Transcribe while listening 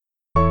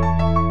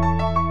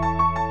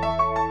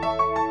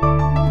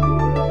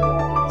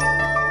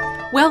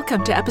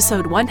Welcome to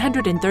episode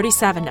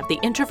 137 of the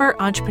Introvert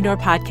Entrepreneur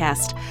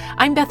Podcast.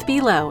 I'm Beth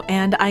Bilo,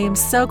 and I am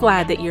so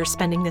glad that you're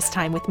spending this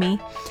time with me.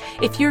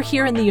 If you're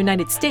here in the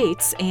United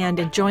States and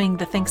enjoying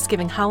the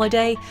Thanksgiving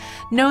holiday,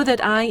 know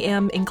that I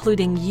am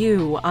including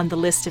you on the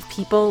list of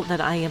people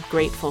that I am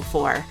grateful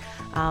for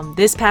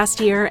this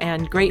past year,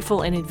 and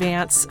grateful in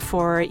advance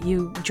for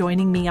you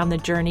joining me on the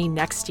journey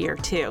next year,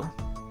 too.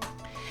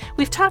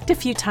 We've talked a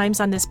few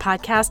times on this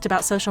podcast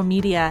about social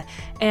media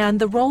and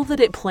the role that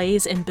it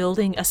plays in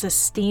building a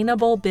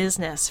sustainable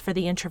business for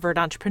the introvert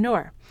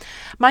entrepreneur.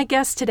 My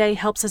guest today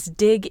helps us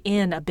dig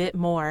in a bit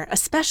more,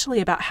 especially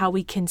about how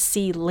we can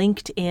see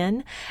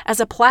LinkedIn as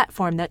a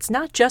platform that's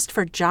not just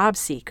for job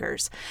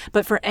seekers,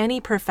 but for any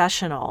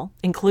professional,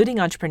 including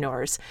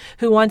entrepreneurs,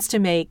 who wants to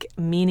make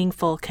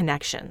meaningful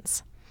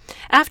connections.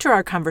 After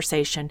our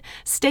conversation,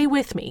 stay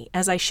with me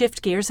as I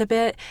shift gears a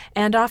bit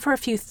and offer a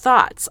few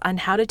thoughts on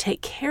how to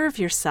take care of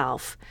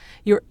yourself,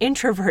 your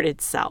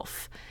introverted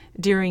self,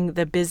 during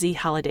the busy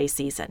holiday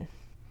season.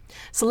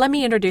 So let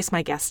me introduce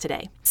my guest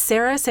today,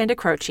 Sarah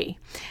Santacroce,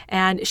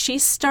 and she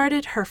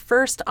started her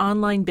first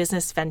online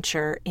business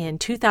venture in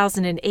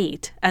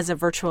 2008 as a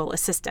virtual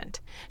assistant.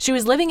 She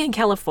was living in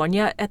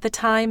California at the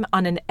time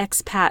on an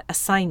expat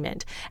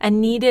assignment and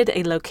needed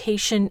a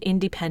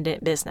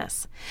location-independent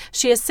business.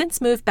 She has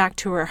since moved back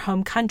to her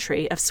home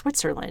country of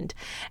Switzerland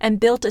and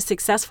built a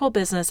successful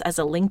business as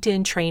a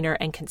LinkedIn trainer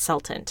and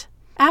consultant.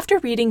 After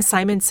reading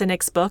Simon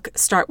Sinek's book,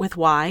 Start With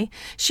Why,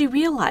 she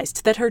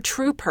realized that her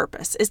true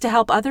purpose is to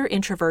help other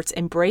introverts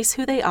embrace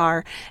who they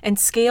are and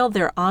scale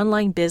their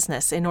online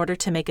business in order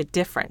to make a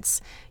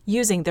difference,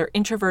 using their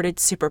introverted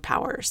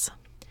superpowers.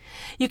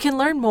 You can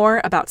learn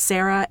more about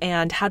Sarah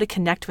and how to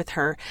connect with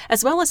her,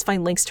 as well as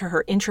find links to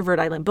her Introvert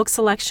Island book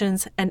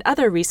selections and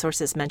other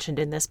resources mentioned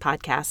in this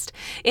podcast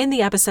in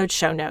the episode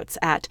show notes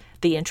at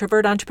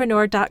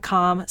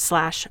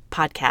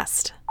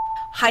theintrovertentrepreneur.com/podcast.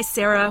 Hi,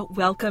 Sarah.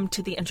 Welcome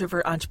to the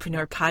Introvert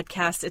Entrepreneur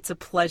Podcast. It's a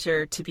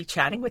pleasure to be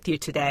chatting with you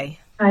today.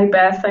 Hi,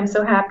 Beth. I'm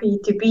so happy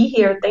to be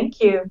here.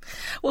 Thank you.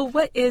 Well,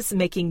 what is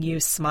making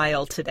you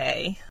smile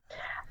today?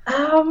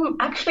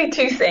 Actually,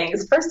 two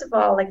things. First of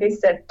all, like I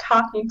said,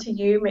 talking to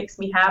you makes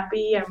me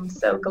happy. I'm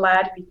so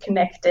glad we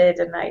connected,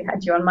 and I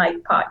had you on my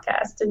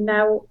podcast, and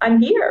now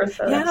I'm here.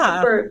 So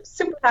I'm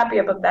super happy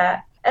about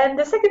that. And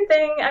the second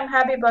thing I'm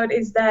happy about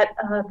is that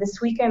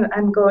this weekend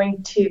I'm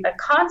going to a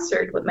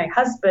concert with my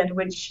husband,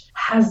 which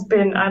has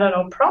been,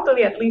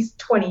 probably at least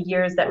 20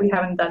 years that we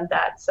haven't done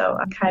that. So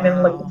I'm kind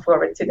of looking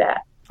forward to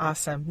that.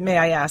 Awesome. May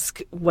I ask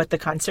what the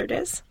concert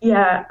is?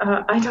 Yeah,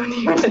 I don't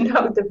even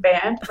know the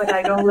band, but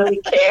I don't really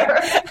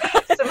care.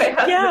 So my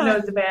husband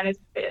knows the band.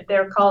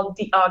 They're called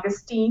the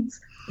Augustines.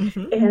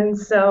 Mm-hmm. And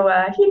so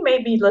he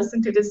made me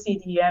listen to the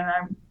CD,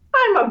 and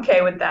I'm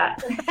okay with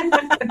that.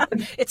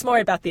 It's more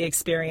about the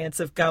experience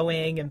of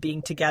going and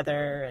being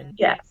together and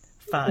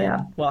fun.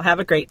 Yeah. Well, have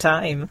a great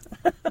time.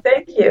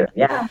 Thank you.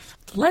 Yeah.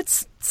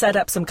 Let's set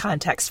up some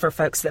context for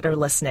folks that are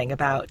listening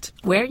about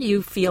where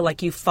you feel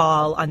like you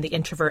fall on the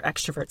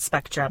introvert-extrovert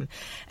spectrum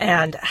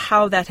and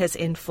how that has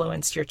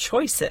influenced your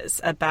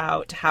choices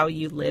about how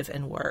you live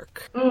and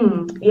work.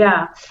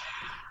 Yeah.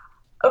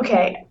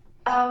 Okay.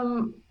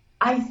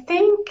 I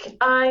think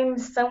I'm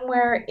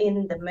somewhere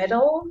in the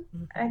middle,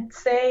 I'd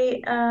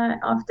say,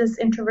 of this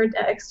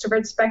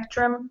introvert-extrovert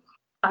spectrum.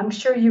 I'm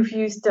sure you've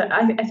used,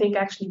 I think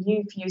actually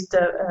you've used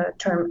the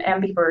term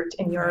ambivert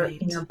in your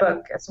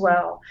book as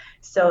well.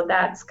 So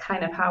that's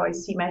kind of how I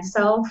see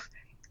myself.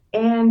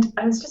 And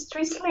I just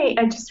recently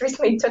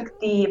took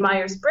the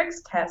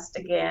Myers-Briggs test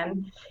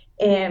again,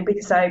 and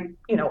because I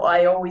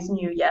always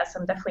knew, yes,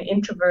 I'm definitely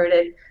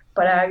introverted,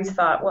 but I always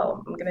thought,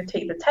 well, I'm going to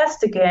take the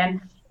test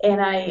again. And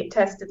I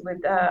tested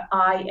with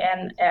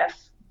INFJ,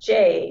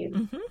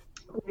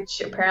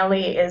 which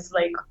apparently is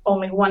like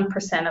only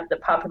 1% of the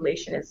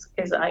population is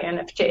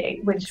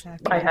INFJ, which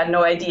I had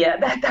no idea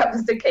that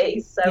was the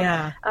case. So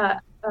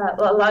a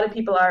lot of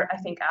people are, I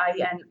think,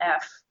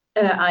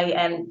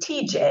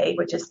 INTJ,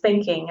 which is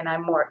thinking, and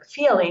I'm more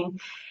feeling.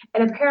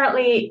 And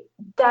apparently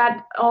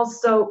that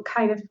also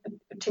kind of,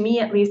 to me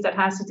at least, that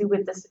has to do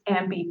with this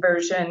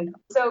ambiversion.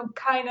 So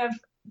kind of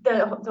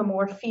the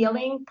more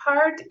feeling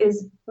part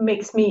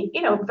makes me,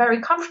 very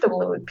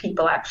comfortable with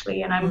people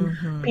actually.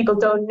 And people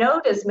don't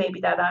notice maybe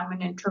that I'm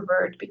an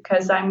introvert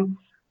because I'm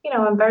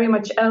very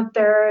much out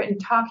there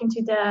and talking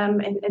to them.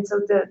 And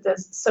so the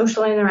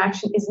social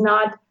interaction is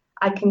not,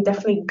 I can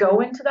definitely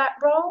go into that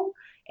role.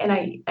 And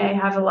I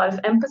have a lot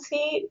of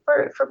empathy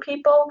for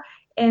people.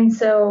 And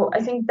so I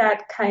think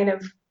that kind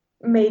of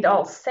made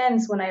all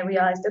sense when I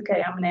realized,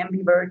 okay, I'm an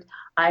ambivert.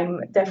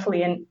 I'm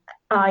definitely an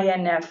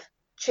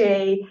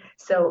INFJ.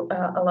 So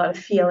a lot of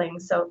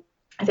feelings. So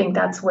I think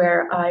that's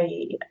where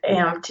I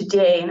am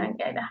today. And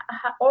it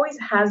always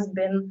has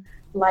been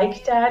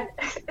like that.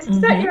 Is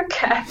that your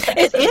cat?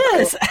 It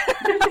is.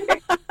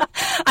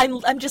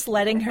 I'm just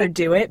letting her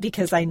do it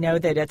because I know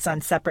that it's on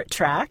separate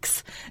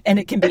tracks and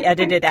it can be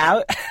edited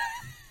out.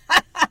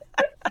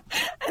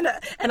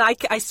 And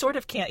I sort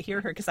of can't hear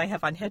her because I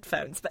have on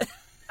headphones, but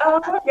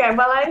Oh, okay.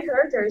 Well, I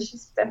heard her.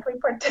 She's definitely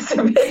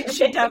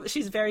participating.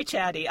 She's very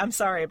chatty. I'm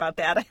sorry about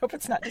that. I hope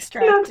it's not No,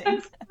 distracting.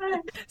 that's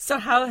fine. So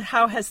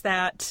how has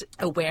that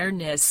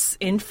awareness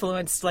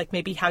influenced like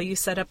maybe how you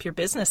set up your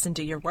business and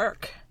do your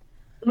work?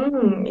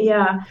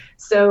 Yeah.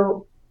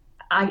 So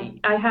I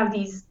have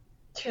these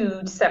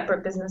two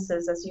separate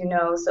businesses, as you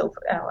know. So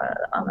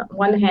on the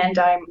one hand,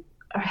 I'm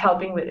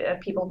helping with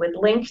people with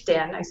LinkedIn.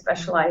 I Mm-hmm.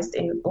 specialized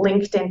in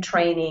LinkedIn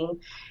training,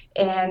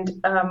 and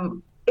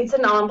it's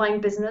an online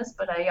business,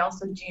 but I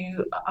also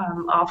do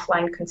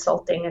offline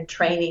consulting and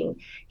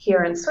training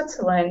here in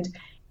Switzerland.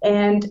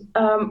 And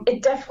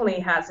it definitely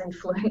has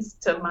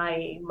influenced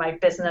my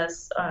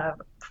business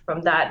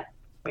from that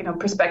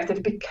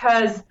perspective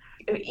because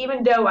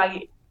even though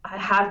I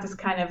have this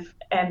kind of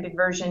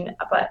ambiversion,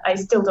 but I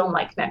still don't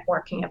like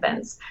networking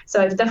events.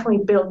 So I've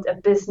definitely built a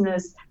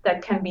business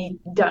that can be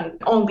done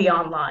only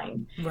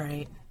online.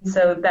 Right.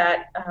 So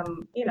that,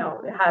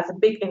 has a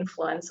big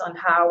influence on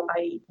how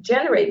I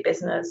generate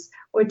business,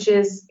 which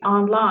is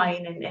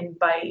online and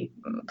by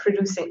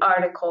producing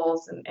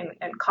articles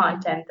and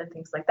content and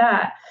things like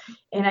that.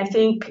 And I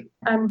think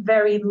I'm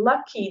very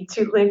lucky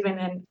to live in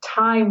a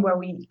time where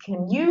we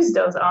can use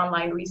those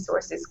online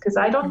resources because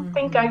I don't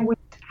think I Mm-hmm. would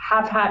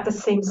have had the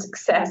same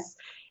success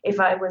if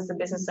I was a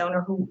business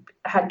owner who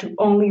had to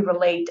only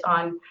relate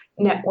on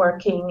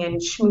networking and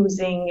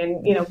schmoozing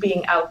and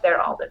being out there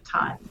all the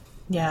time.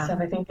 Yeah. So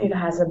I think it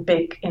has a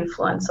big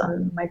influence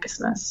on my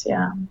business.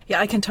 Yeah.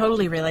 Yeah, I can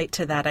totally relate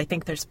to that. I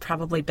think there's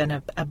probably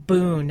been a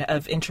boon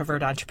of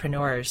introvert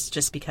entrepreneurs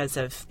just because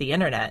of the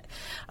internet.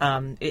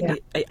 Yeah.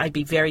 I'd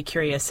be very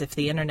curious if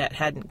the internet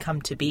hadn't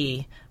come to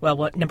be.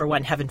 Well, number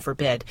one, heaven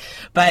forbid,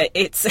 but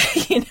it's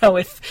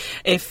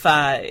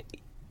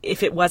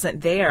if it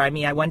wasn't there, I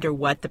mean, I wonder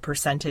what the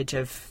percentage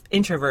of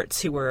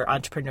introverts who were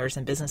entrepreneurs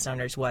and business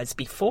owners was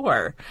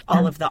before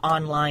all of the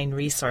online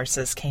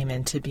resources came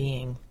into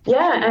being.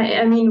 Yeah.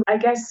 I mean, I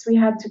guess we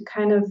had to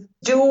kind of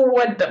do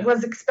what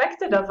was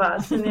expected of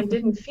us and it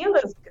didn't feel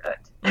as good.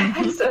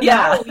 Hmm. So Yeah.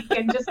 now we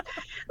can just,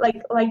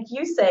 like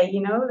you say,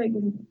 like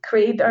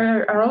create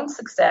our own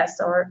success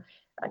or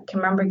I can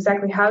remember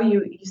exactly how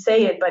you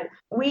say it, but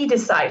we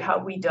decide how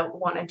we don't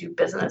want to do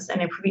business.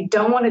 And if we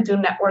don't want to do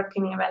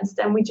networking events,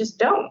 then we just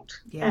don't.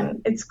 Yeah.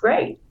 And it's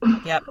great.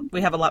 Yep.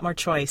 We have a lot more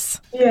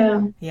choice.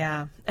 Yeah.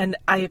 Yeah, and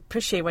I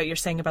appreciate what you're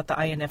saying about the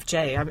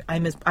INFJ.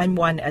 I'm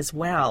one as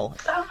well.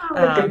 Oh,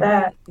 look at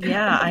that.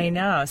 Yeah, I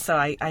know. So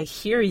I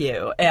hear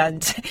you,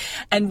 and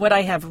what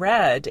I have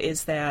read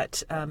is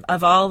that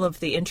of all of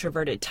the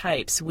introverted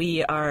types,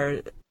 we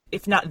are,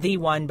 if not the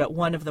one, but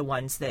one of the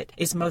ones that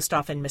is most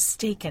often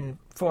mistaken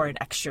for an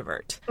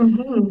extrovert.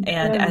 And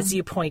Yeah. as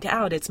you point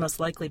out, it's most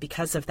likely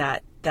because of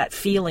that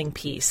feeling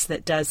piece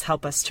that does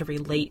help us to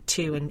relate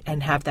to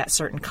and have that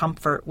certain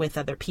comfort with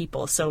other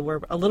people. So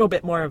we're a little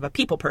bit more of a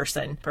people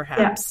person, Yeah.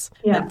 perhaps,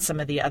 Yeah. than some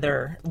of the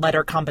other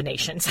letter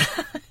combinations.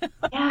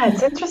 Yeah,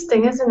 it's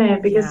interesting, isn't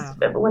it? Because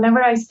Yeah,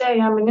 whenever I say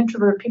I'm an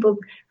introvert, people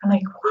are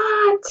like,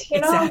 "What?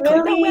 exactly.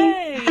 No Really?"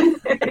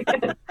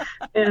 way.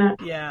 Yeah.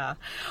 Yeah.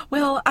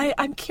 Well,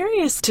 I'm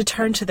curious to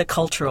turn to the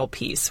cultural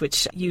piece,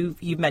 which you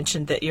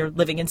mentioned that you're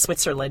living in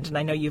Switzerland, and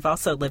I know you've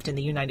also lived in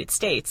the United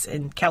States,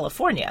 in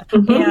California.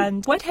 hmm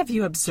And what have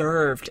you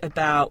observed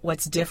about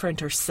what's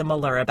different or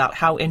similar about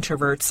how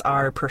introverts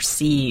are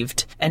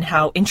perceived and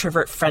how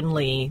introvert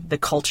friendly the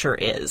culture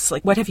is?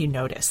 Like, what have you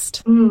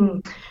noticed?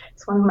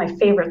 It's one of my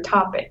favorite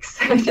topics.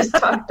 I just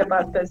talked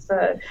about this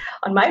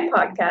on my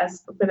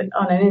podcast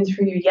on an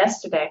interview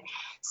yesterday.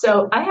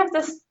 So I have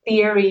this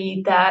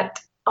theory that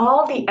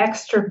all the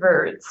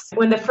extroverts,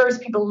 when the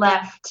first people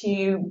left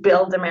to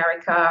build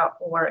America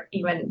or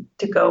even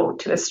to go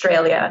to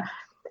Australia,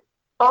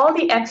 all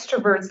the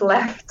extroverts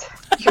left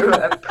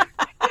Europe.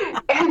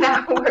 And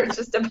now we're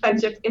just a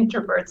bunch of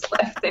introverts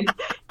left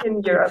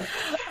in Europe.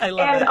 I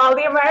love And it. all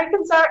the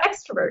Americans are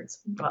extroverts.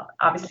 Well,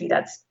 obviously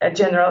that's a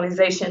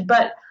generalization,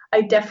 but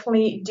I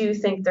definitely do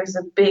think there's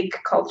a big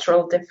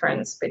cultural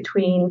difference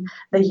between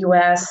the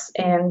U.S.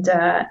 and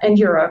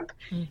Europe.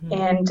 Hmm.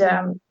 And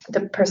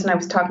the person I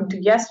was talking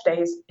to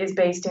yesterday is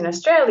based in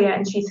Australia,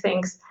 and she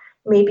thinks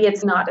maybe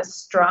it's not as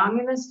strong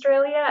in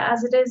Australia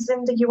as it is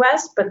in the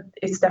US, but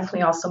it's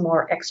definitely also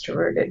more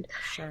extroverted.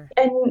 Sure.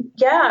 And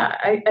yeah,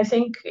 I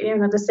think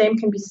the same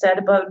can be said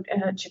about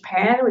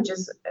Japan, which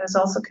is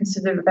also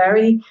considered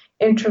very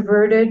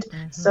introverted.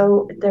 Hmm.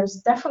 So there's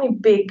definitely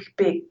big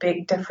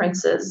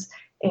differences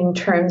in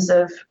terms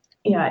of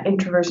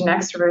introversion,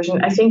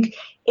 extroversion. I think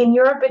in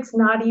Europe it's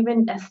not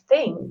even a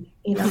thing,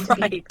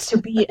 Right. to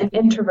be an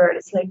introvert.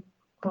 It's like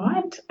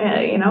what?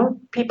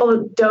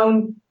 People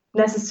don't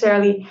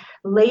necessarily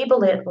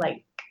label it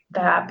like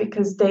that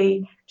because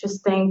they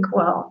just think,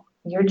 well,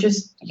 you're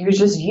just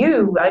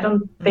you. I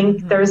don't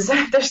think Hmm. there's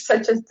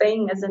such a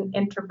thing as an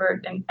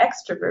introvert and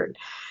extrovert.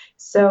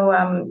 So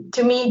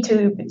to me,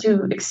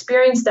 to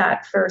experience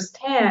that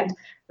firsthand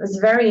was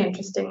very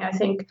interesting. I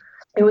think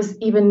it was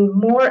even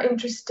more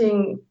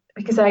interesting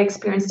because I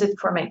experienced it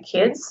for my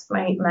kids.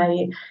 My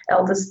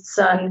eldest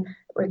son,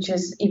 which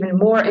is even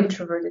more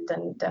introverted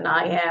than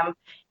I am,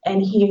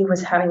 and he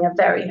was having a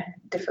very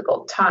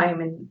difficult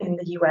time in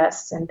the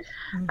US. And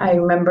I Mm-hmm.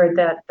 remember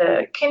that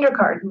the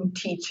kindergarten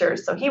teacher,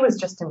 so he was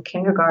just in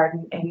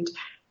kindergarten, and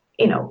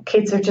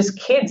kids are just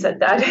kids at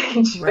that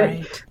age.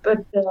 Right. But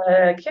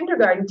the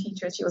kindergarten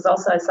teacher, she was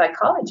also a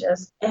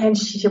psychologist, and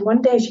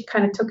one day she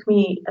kind of took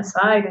me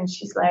aside, and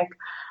she's like,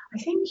 I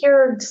think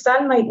your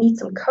son might need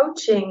some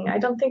coaching. I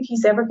don't think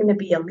he's ever going to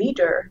be a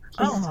leader.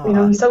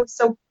 Oh, He's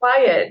so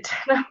quiet.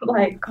 And I'm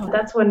like,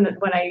 that's when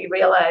I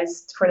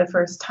realized for the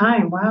first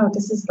time, wow,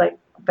 this is like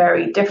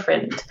very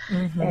different.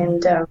 mm-hmm.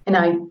 And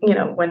I,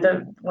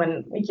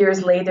 when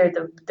years later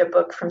the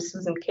book from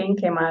Susan King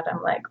came out,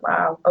 I'm like,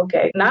 wow,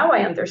 okay, now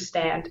I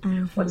understand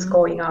what's Mm-hmm.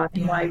 going on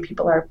and why Yeah.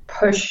 people are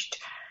pushed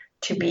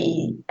to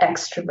be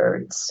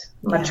extroverts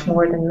much Yeah.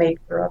 more than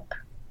makeup up.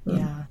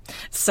 Yeah.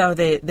 So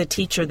the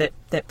teacher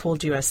that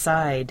pulled you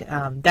aside,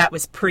 that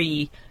was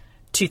pre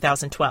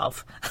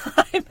 2012.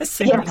 I'm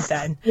assuming Yes.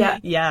 then. Yeah.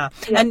 Yeah.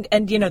 And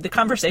the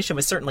conversation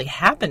was certainly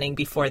happening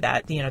before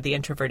that. The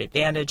Introvert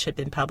Advantage had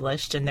been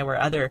published and there were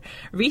other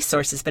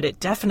resources, but it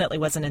definitely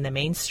wasn't in the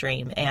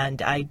mainstream.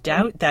 And I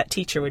doubt that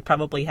teacher would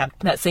probably have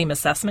that same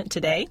assessment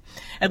today.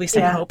 At least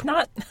I hope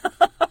not.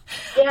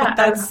 Yeah,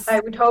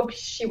 I would hope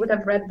she would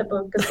have read the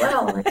book as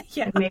well. And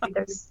maybe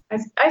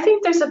I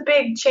think there's a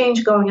big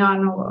change going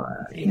on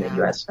in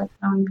the US right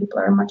now, and people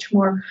are much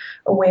more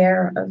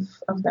aware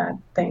of that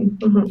thing.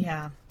 Mm-hmm.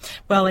 Yeah.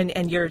 Well,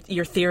 and your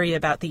theory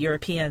about the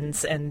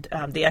Europeans and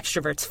the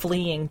extroverts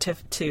fleeing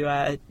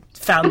to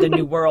found the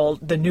new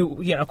world, the new,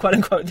 quote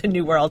unquote, the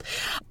new world,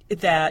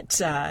 that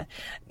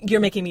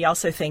you're making me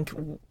also think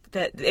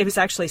that it was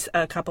actually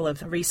a couple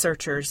of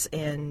researchers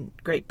in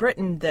Great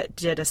Britain that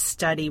did a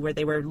study where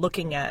they were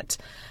looking at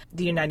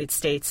the United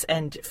States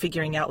and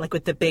figuring out, like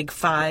with the Big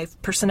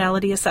Five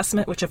personality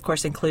assessment, which of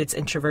course includes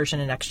introversion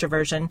and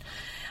extroversion,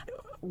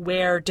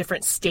 where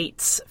different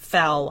states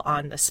fell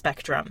on the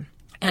spectrum.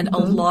 And a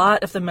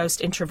lot of the most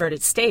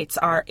introverted states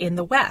are in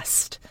the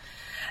West.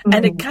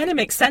 And it kind of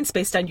makes sense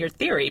based on your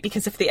theory,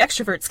 because if the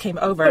extroverts came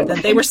over,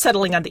 then they were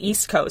settling on the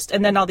East Coast.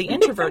 And then all the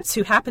introverts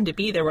who happened to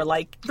be there were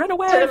like, run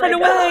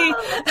away,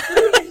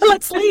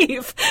 let's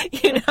leave,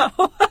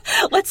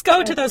 let's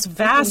go to those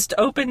vast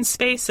open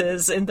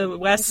spaces in the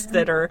West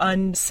that are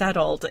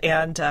unsettled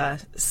and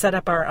set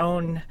up our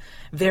own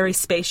very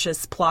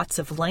spacious plots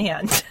of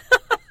land.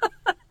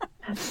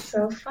 That's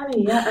so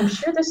funny. Yeah, I'm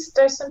sure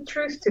there's some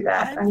truth to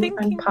that.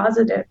 I'm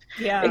positive.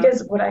 Yeah.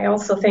 Because what I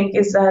also think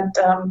is that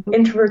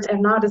introverts are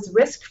not as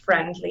risk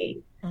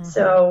friendly. Mm-hmm.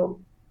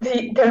 So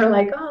they're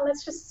like, oh,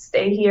 let's just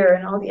stay here,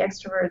 and all the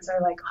extroverts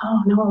are like,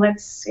 oh no,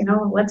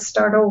 let's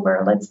start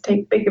over. Let's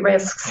take big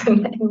risks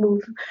and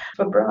move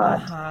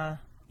abroad. Uh-huh.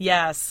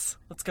 Yes,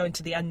 let's go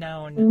into the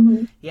unknown.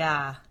 Mm-hmm.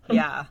 Yeah,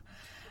 yeah.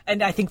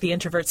 And I think the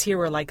introverts here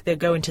were like, they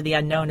go into the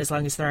unknown as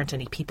long as there aren't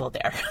any people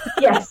there.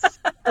 Yes.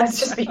 Let's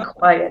just be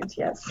quiet.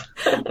 Yes.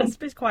 Let's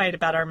be quiet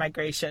about our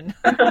migration.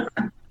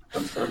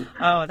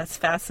 Oh, that's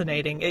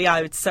fascinating. Yeah,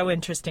 it's so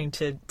interesting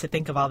to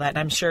think of all that. And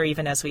I'm sure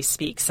even as we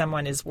speak,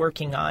 someone is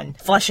working on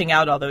fleshing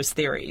out all those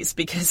theories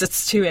because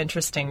it's too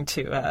interesting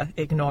to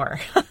ignore.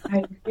 I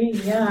agree,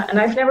 yeah. And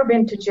I've never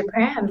been to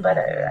Japan, but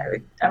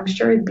I'm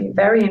sure it'd be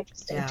very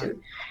interesting to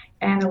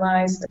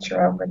analyze that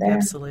you're over there.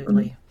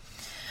 Absolutely. Mm-hmm.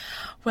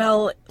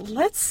 Well,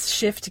 let's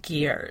shift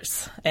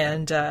gears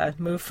and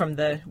move from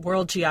the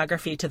world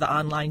geography to the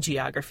online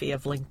geography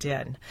of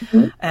LinkedIn.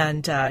 Mm-hmm.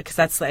 And because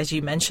that's, as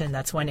you mentioned,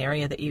 that's one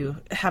area that you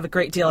have a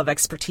great deal of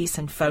expertise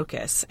and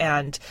focus.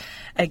 And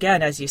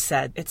again, as you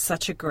said, it's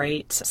such a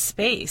great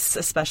space,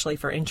 especially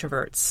for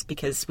introverts,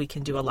 because we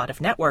can do a lot of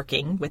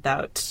networking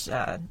without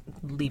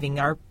leaving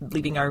our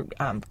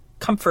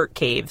comfort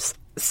caves.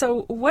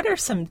 So what are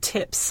some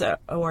tips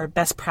or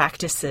best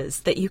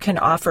practices that you can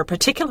offer,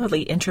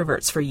 particularly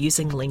introverts, for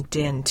using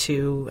LinkedIn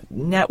to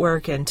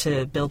network and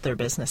to build their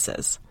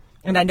businesses?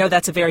 And I know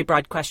that's a very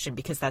broad question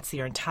because that's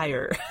your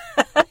entire,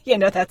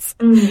 that's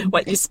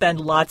what you spend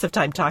lots of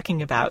time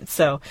talking about.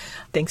 So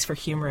thanks for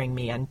humoring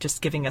me and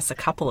just giving us a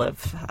couple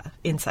of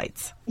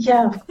insights.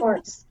 Yeah, of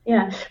course.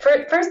 Yeah.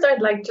 First,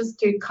 I'd like just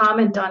to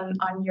comment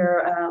on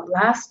your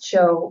last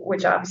show,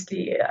 which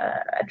obviously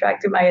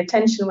attracted my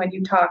attention when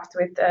you talked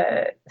with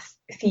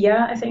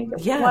Thea, I think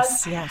it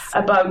was,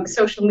 about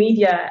social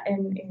media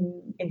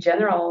in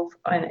general,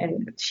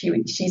 and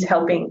she's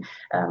helping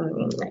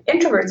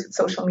introverts with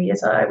social media.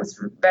 So I was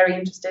very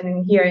interested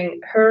in hearing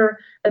her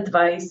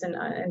advice, and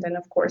then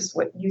of course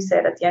what you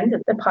said at the end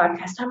of the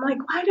podcast. I'm like,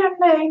 why aren't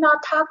they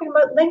not talking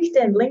about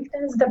LinkedIn?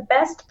 LinkedIn is the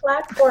best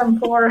platform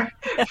for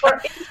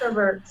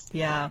introverts.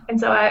 Yeah. And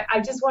so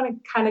I just want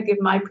to kind of give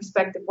my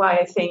perspective why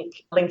I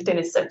think LinkedIn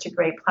is such a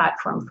great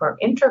platform for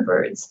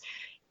introverts.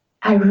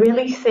 I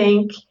really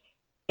think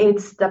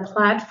it's the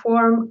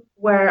platform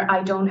where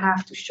I don't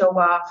have to show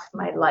off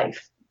my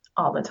life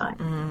all the time.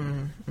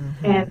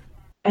 Mm-hmm.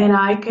 And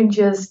I can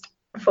just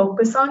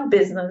focus on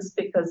business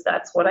because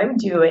that's what I'm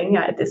doing.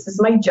 This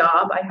is my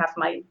job. I have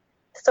my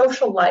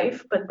social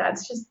life, but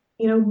that's just,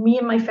 me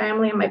and my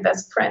family and my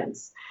best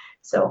friends.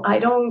 So I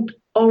don't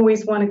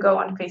always want to go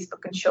on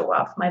Facebook and show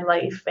off my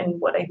life and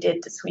what I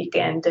did this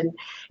weekend and,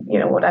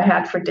 what I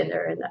had for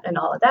dinner and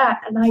all of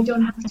that. And I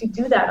don't have to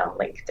do that on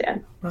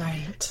LinkedIn.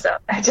 Right. So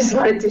I just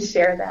wanted to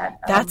share that.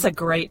 That's a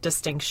great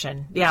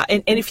distinction. Yeah.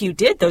 And if you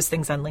did those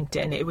things on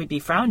LinkedIn, it would be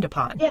frowned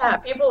upon. Yeah.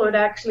 People would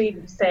actually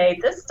say,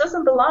 this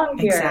doesn't belong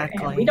here.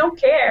 Exactly. And we don't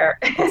care.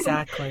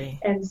 Exactly.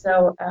 And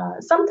so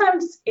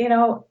sometimes,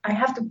 I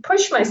have to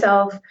push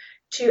myself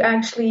to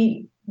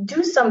actually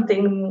do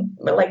something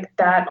like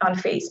that on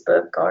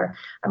Facebook, or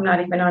I'm not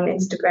even on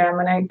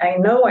Instagram. And I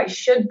know I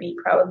should be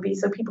probably,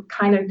 so people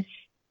kind of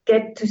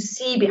get to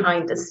see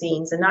behind the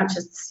scenes and not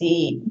just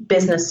see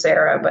business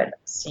Sarah, but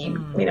see,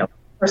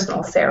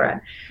 personal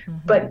Sarah. Mm-hmm.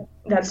 But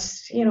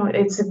that's,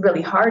 it's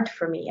really hard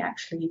for me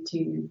actually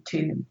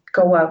to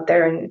go out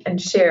there and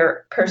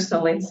share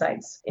personal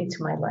insights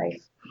into my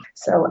life.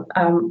 So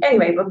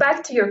anyway, but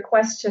back to your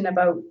question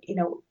about,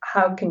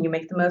 how can you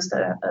make the most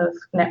of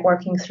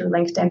networking through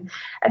LinkedIn?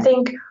 I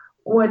think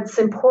what's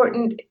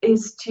important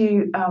is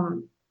to,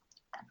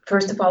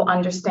 first of all,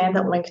 understand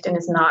that LinkedIn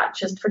is not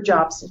just for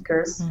job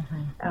seekers.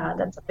 Mm-hmm.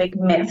 That's a big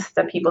myth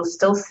that people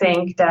still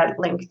think that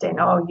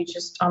LinkedIn, you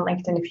just on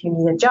LinkedIn if you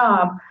need a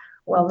job.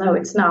 Well, no,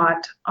 it's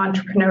not.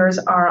 Entrepreneurs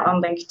are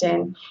on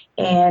LinkedIn,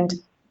 and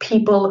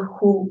people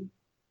who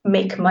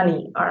make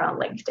money are on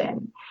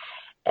LinkedIn.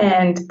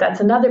 And that's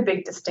another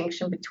big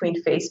distinction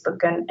between Facebook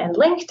and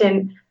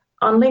LinkedIn.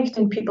 On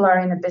LinkedIn, people are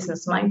in a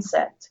business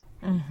mindset,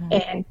 mm-hmm.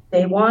 and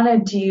they want to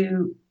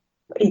do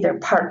either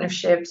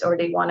partnerships or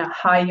they want to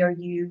hire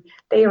you.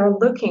 They are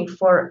looking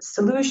for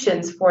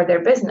solutions for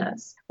their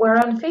business. Where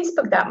on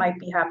Facebook, that might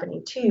be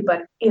happening too,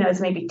 but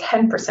it's maybe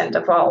 10%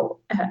 of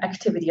all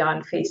activity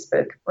on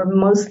Facebook, or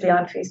mostly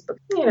on Facebook,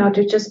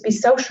 to just be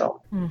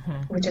social,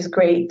 mm-hmm. which is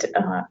great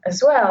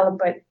as well.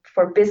 But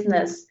for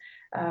business,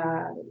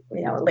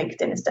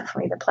 LinkedIn is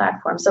definitely the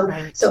platform. So,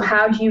 right. So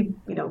how do you,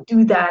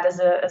 do that as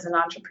an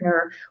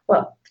entrepreneur?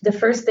 Well, the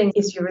first thing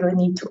is you really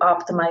need to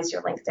optimize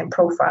your LinkedIn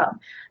profile.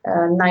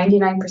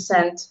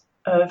 99%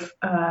 of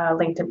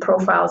LinkedIn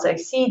profiles I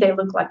see, they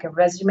look like a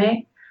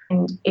resume.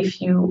 And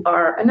if you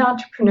are an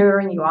entrepreneur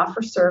and you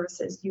offer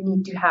services, you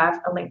need to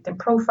have a LinkedIn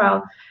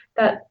profile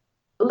that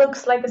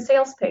looks like a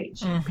sales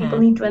page. Mm-hmm. People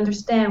need to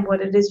understand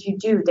what it is you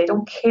do. They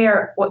don't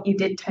care what you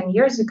did 10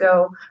 years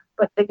ago,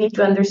 but they need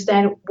to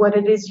understand what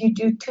it is you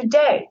do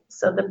today.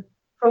 So the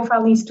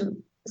profile needs to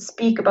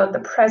speak about the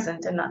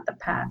present and not the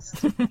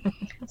past.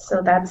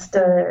 So that's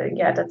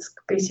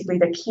basically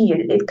the key.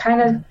 It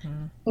kind of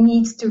mm-hmm.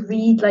 needs to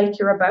read like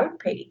your about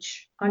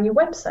page on your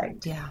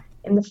website. Yeah.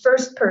 In the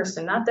first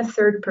person, not the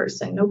third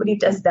person. Nobody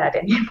does that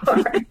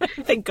anymore.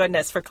 Thank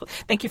goodness.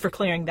 Thank you for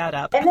clearing that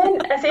up. And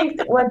then I think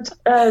that what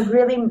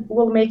really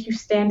will make you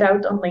stand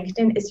out on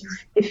LinkedIn is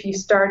if you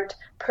start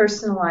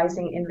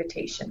personalizing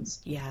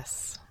invitations.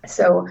 Yes.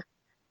 So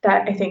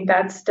I think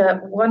that's the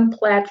one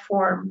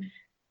platform.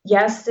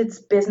 Yes, it's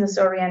business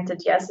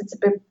oriented. Yes, it's a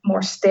bit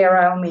more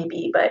sterile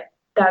maybe, but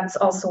that's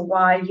also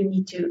why you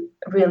need to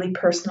really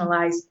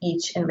personalize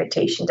each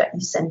invitation that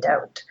you send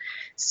out,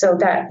 so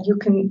that you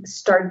can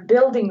start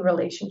building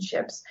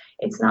relationships.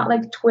 It's not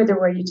like Twitter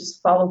where you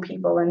just follow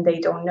people and they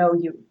don't know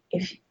you.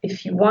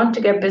 If you want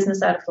to get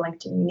business out of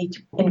LinkedIn, you need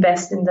to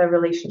invest in the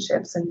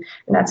relationships, and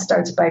that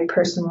starts by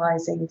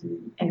personalizing the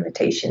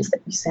invitations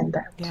that you send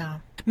out. Yeah.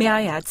 May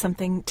I add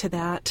something to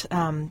that?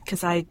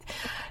 Because I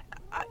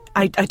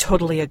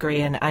totally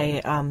agree, and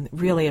I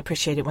really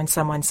appreciate it when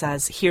someone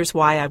says, here's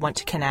why I want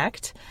to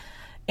connect.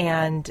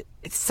 And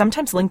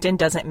sometimes LinkedIn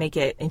doesn't make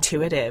it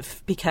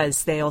intuitive,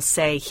 because they'll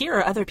say, here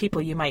are other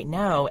people you might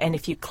know. And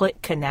if you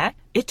click connect,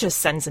 it just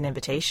sends an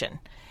invitation.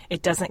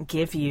 It doesn't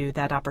give you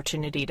that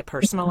opportunity to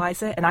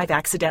personalize it. And I've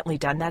accidentally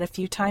done that a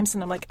few times,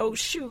 and I'm like, oh,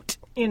 shoot,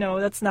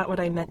 that's not what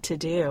I meant to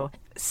do.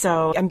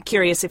 So I'm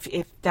curious if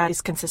that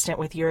is consistent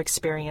with your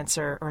experience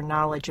or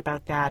knowledge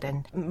about that.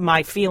 And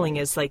my feeling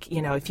is like,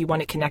 if you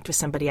want to connect with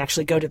somebody,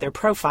 actually go to their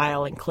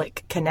profile and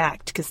click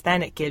connect, because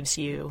then it gives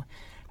you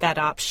that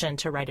option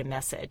to write a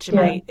message.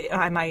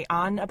 Am I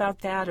on about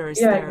that, or is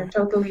there? You're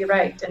totally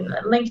right. And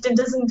LinkedIn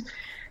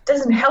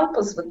doesn't help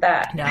us with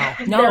that.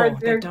 No,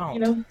 they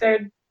don't.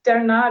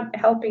 They're not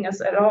helping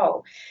us at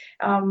all.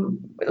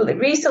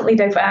 Recently,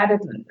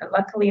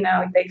 luckily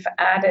now, they've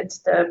added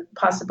the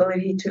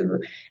possibility to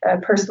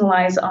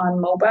personalize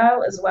on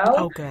mobile as well.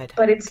 Oh, good.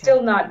 But it's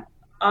still not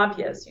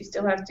obvious. You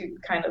still have to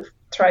kind of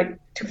try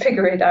to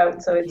figure it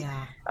out. So it's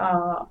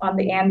on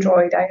the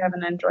Android. I have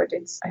an Android.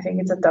 I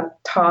think it's at the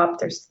top.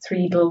 There's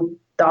 3 little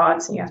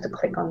dots, and you have to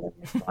click on them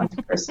if you want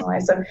to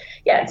personalize. So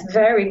it's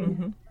very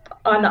mm-hmm.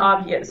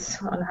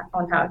 unobvious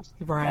on how to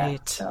do right.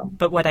 that, so.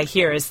 But what I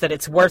hear is that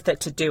it's worth it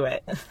to do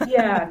it.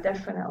 Yeah,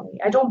 definitely.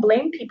 I don't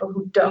blame people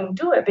who don't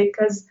do it,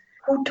 because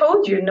who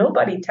told you?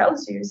 Nobody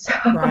tells you. So.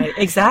 Right,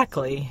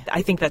 exactly.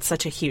 I think that's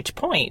such a huge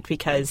point,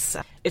 because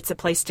it's a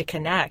place to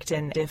connect.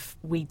 And if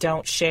we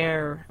don't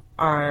share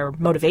our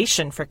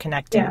motivation for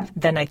connecting,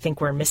 then I think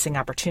we're missing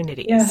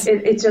opportunities. Yeah,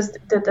 it's just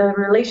that the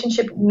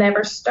relationship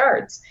never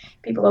starts.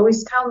 People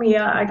always tell me,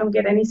 I don't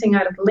get anything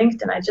out of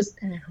LinkedIn. I just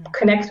mm-hmm.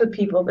 connect with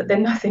people, but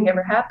then nothing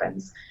ever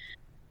happens.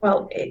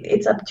 well,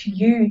 it's up to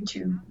you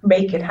to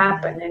make it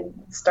happen and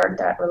start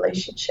that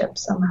relationship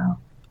somehow.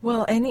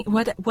 Well,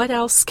 what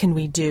else can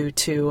we do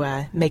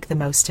to make the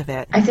most of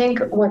it? I think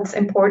what's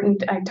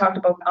important, I talked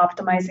about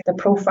optimizing the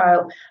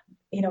profile.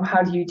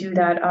 How do you do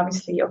that?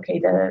 Obviously,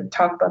 okay,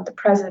 talk about the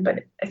present, but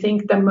I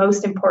think the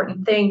most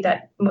important thing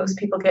that most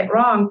people get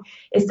wrong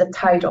is the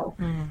title,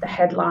 the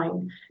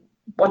headline,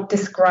 what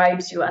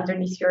describes you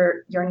underneath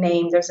your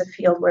name. There's a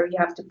field where you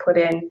have to put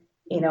in,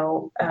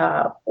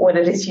 what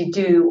it is you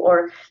do,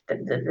 or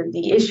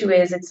the issue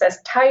is it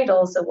says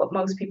title. So what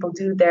most people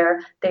do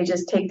there, they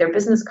just take their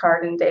business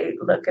card and they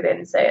look at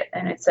it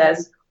and it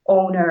says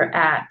owner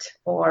at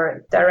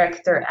or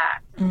director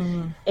at.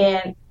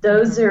 And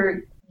those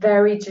are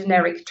very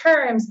generic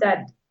terms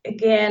that,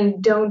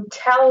 again, don't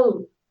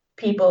tell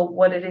people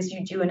what it is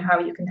you do and how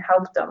you can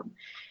help them.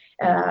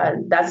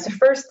 That's the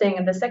first thing.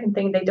 And the second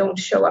thing, they don't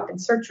show up in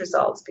search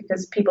results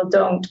because people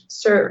don't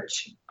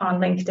search on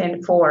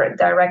LinkedIn for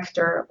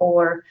director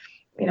or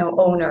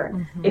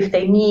owner. If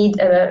they need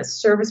a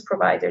service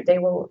provider, they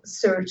will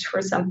search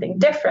for something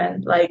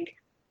different, like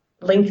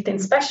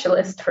LinkedIn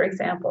specialist, for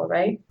example,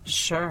 right?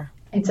 Sure.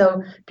 And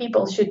so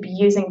people should be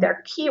using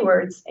their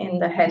keywords in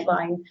the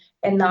headline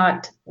and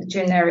not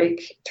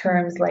generic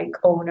terms like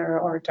owner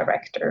or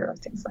director or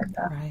things like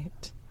that.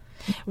 Right.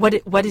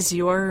 What is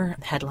your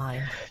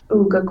headline?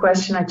 Ooh, good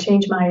question. I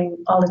change mine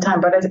all the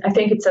time, but I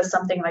think it says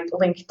something like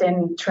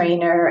LinkedIn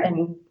trainer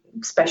and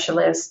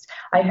specialist.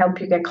 I help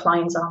you get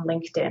clients on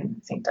LinkedIn. I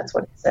think that's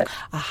what it said.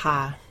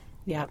 Aha.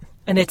 Yeah.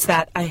 And it's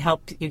that I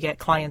help you get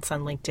clients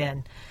on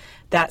LinkedIn.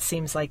 That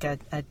seems like a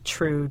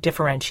true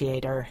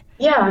differentiator.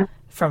 Yeah.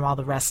 From all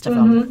the rest of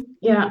them.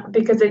 Yeah,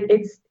 because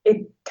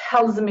it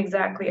tells them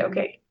exactly,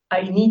 okay,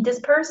 I need this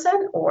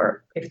person,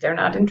 or if they're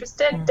not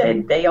interested,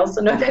 they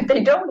also know that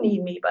they don't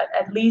need me, but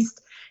at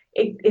least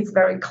it's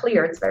very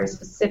clear, it's very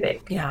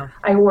specific. Yeah.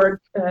 I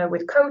work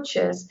with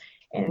coaches,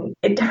 and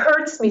it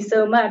hurts me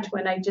so much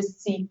when I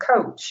just see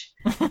coach,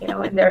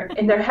 in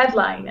their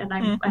headline, and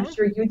I'm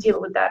sure you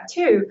deal with that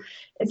too.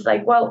 It's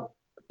like, well,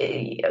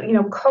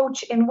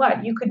 coach in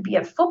what? You could be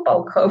a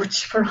football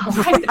coach for all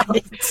I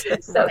know.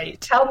 So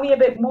tell me a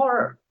bit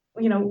more,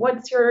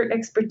 what's your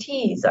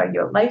expertise? Are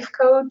you a life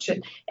coach?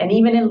 And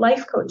even in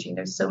life coaching,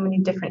 there's so many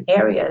different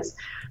areas.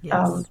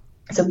 Yes.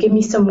 So give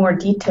me some more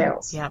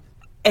details. Yeah.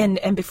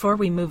 And before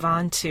we move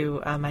on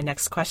to my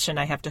next question,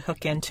 I have to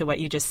hook into what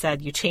you just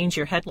said. You change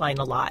your headline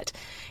a lot.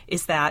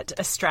 Is that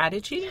a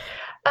strategy?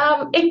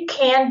 It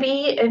can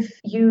be if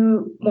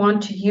you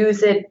want to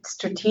use it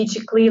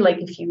strategically,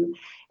 like if you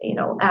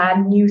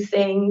add new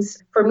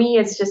things. For me,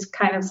 it's just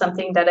kind of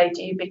something that I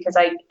do because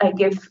I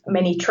give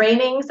many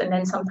trainings, and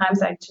then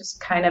sometimes I just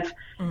kind of,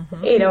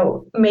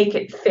 make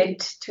it fit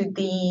to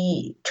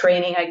the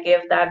training I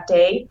give that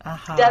day.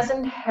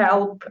 Doesn't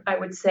help, I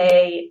would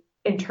say,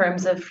 in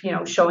terms of,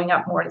 showing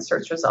up more in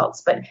search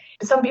results. But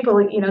some people,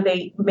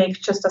 they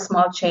make just a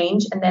small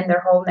change and then their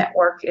whole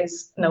network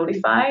is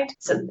notified.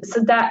 So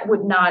that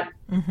would not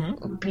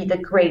be the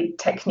great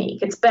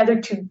technique. It's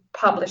better to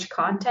publish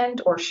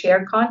content or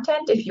share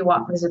content if you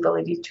want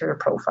visibility to your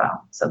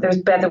profile. So there's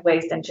better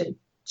ways than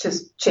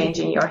just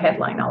changing your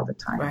headline all the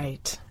time.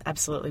 Right.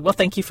 Absolutely. Well,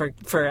 thank you for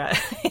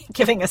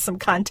giving us some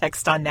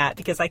context on that,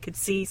 because I could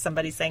see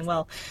somebody saying,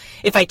 well,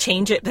 if I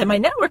change it, then my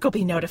network will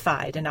be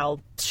notified and I'll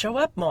show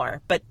up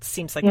more. But it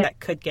seems like that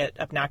could get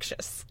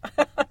obnoxious,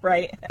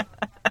 right?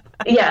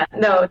 Yeah,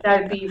 no,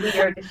 that would be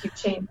weird if you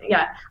change.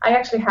 Yeah, I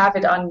actually have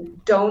it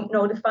on don't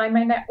notify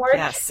my network.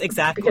 Yes,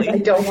 exactly. Because I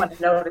don't want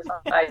to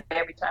notify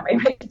every time I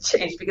make a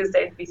change, because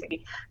they'd be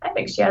thinking, I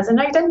think she has an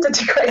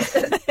identity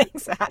crisis.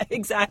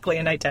 Exactly,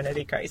 an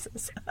identity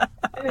crisis.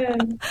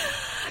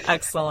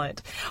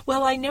 Excellent.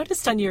 Well, I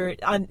noticed on your,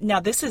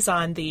 now this is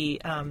on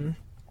the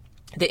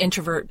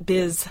Introvert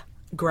Biz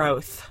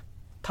Growth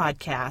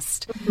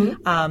podcast.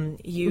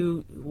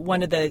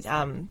 One of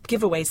the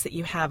giveaways that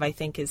you have, I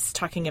think, is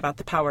talking about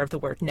the power of the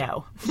word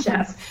no.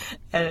 Yes.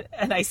 and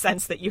I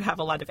sense that you have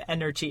a lot of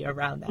energy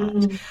around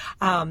that.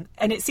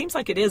 And it seems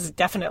like it is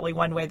definitely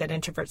one way that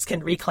introverts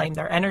can reclaim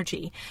their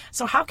energy.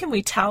 So how can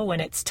we tell when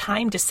it's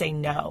time to say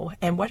no?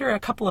 And what are a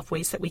couple of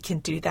ways that we can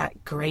do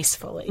that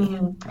gracefully?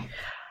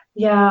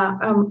 Yeah,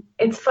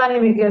 it's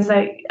funny because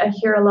I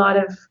hear a lot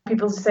of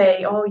people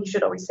say, oh, you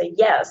should always say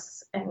yes.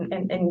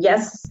 And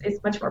yes is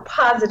much more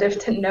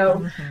positive than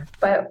no.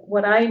 But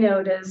what I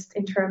noticed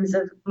in terms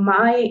of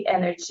my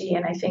energy,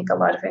 and I think a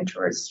lot of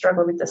introverts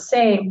struggle with the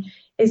same,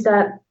 is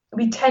that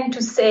we tend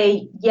to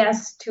say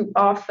yes too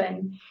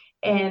often.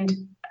 And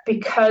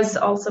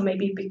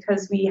maybe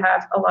because we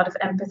have a lot of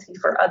empathy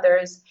for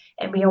others,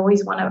 and we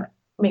always want to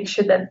make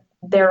sure that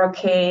they're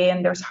okay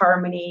and there's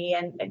harmony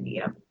and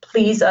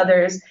please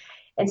others.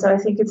 And so I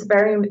think it's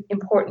very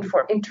important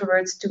for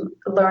introverts to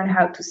learn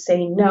how to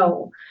say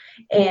no.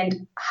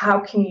 And how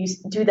can you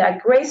do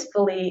that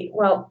gracefully?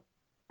 Well,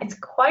 it's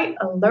quite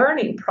a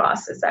learning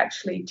process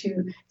actually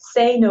to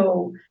say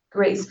no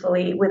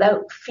gracefully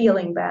without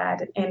feeling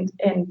bad. And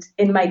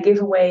in my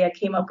giveaway, I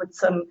came up with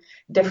some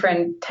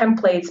different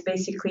templates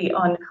basically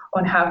on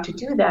how to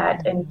do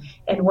that. And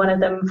one of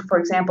them, for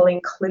example,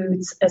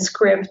 includes a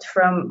script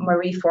from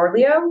Marie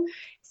Forleo.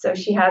 So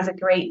she has a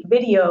great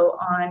video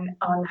on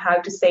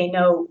how to say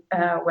no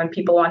when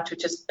people want to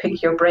just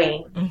pick your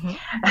brain.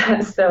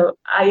 So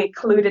I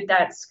included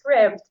that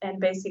script, and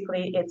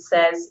basically it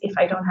says, if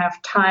I don't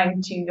have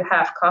time to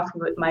have coffee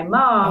with my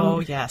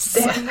mom,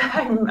 then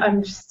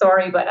I'm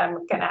sorry, but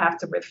I'm gonna have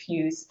to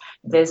refuse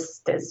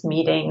this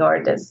meeting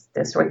or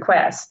this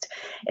request.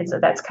 And so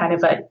that's kind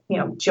of a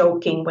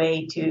joking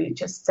way to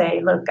just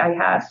say, look, I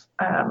have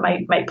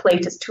my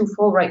plate is too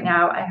full right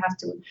now. I have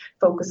to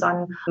focus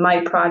on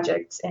my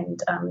projects,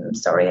 and I'm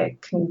sorry, I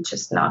can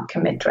just not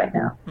commit right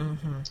now.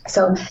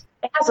 So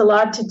it has a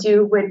lot to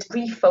do with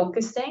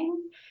refocusing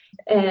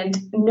and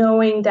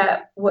knowing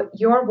that what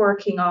you're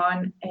working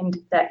on and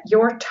that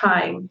your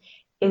time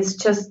is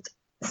just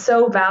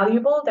so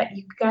valuable that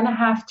you're going to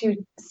have to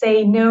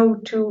say no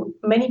to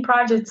many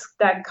projects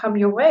that come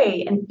your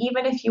way. And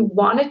even if you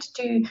wanted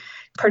to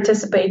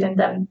participate in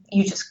them,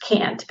 you just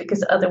can't,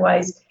 because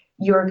otherwise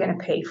you're going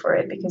to pay for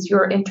it, because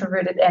your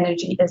introverted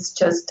energy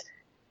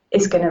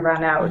is going to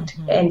run out.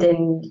 And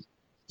then you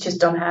just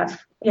don't have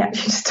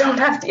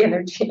the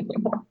energy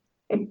anymore.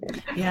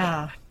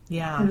 Yeah.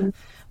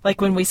 Like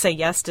when we say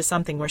yes to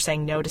something, we're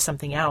saying no to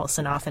something else.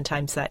 And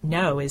oftentimes that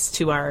no is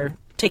to our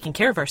taking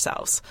care of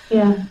ourselves.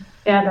 Yeah,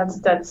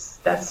 that's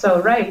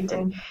so right.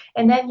 And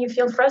then you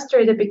feel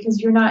frustrated because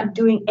you're not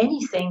doing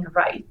anything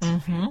right.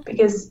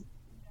 Because,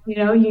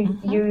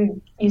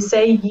 you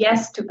say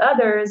yes to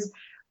others,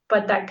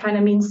 but that kind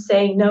of means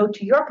saying no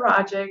to your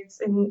projects.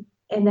 And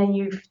then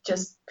you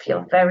just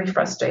feel very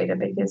frustrated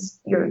because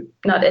you're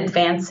not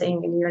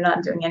advancing and you're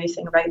not doing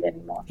anything right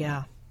anymore.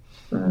 Yeah.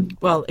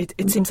 Well,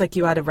 it seems like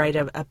you ought to write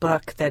a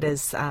book that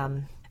is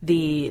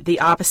the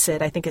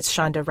opposite. I think it's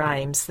Shonda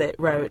Rhimes that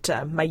wrote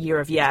My Year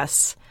of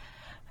Yes.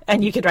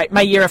 And you could write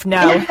My Year of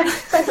No. Yeah,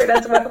 exactly.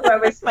 That's what I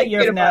was My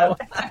Year of No.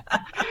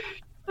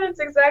 That's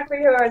exactly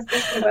who I was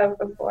thinking about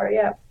before.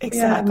 Yeah.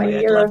 Exactly. Yeah,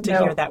 I'd love to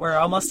hear that. We're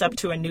almost up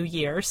to a new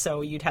year, so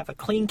you'd have a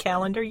clean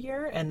calendar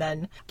year, and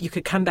then you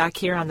could come back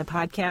here on the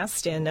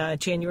podcast in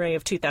January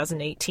of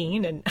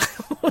 2018, and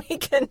we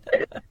can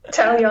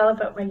tell you all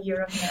about my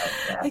year of no.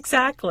 Yes.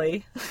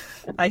 Exactly.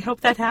 I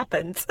hope that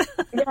happens.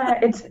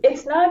 Yeah,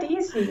 it's not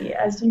easy,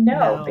 as you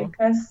know,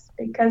 because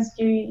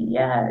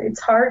it's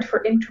hard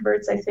for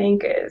introverts, I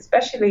think,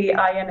 especially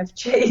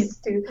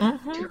INFJs,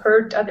 to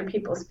hurt other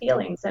people's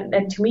feelings,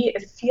 and to me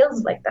it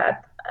feels like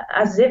that,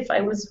 as if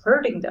I was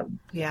hurting them.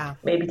 Yeah.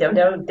 Maybe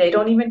they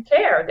don't even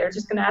care. They're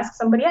just going to ask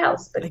somebody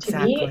else. But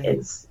exactly. To me,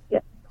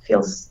 it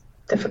feels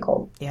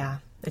difficult. Yeah,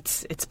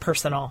 it's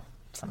personal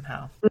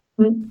somehow.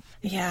 Mm-hmm.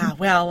 Yeah,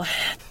 well,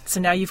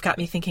 so now you've got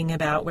me thinking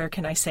about where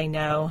can I say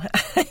no,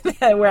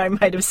 where I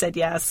might have said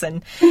yes.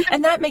 And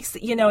that makes,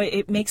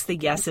 it makes the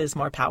yeses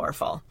more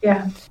powerful.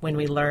 Yeah. When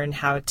we learn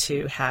how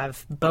to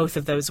have both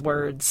of those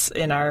words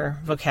in our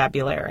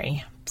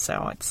vocabulary.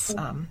 So it's,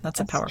 that's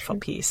a powerful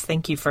piece.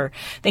 Thank you for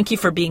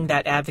being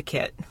that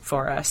advocate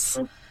for us.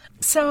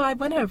 So I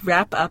want to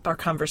wrap up our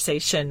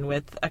conversation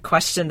with a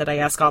question that I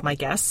ask all my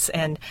guests.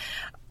 And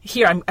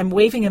here I'm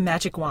waving a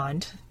magic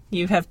wand.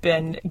 You have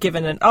been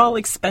given an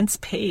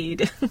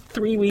all-expense-paid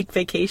 3-week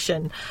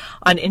vacation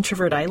on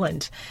Introvert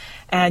Island,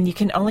 and you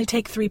can only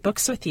take 3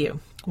 books with you.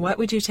 What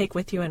would you take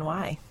with you and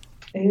why?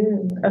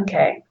 Ooh,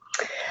 okay.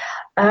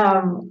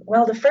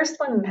 Well, the first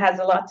one has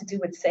a lot to do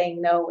with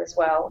saying no as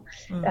well,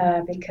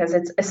 because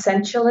it's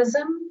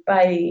Essentialism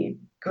by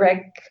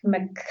Greg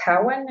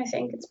McKeown, I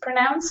think it's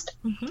pronounced.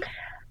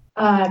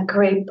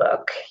 Great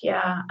book.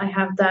 Yeah, I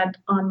have that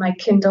on my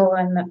Kindle,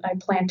 and I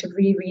plan to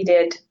reread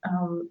it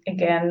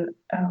again.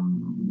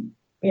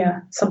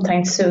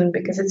 Sometime soon,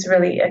 because it's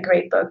really a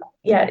great book.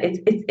 Yeah,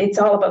 it's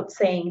all about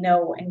saying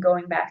no and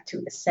going back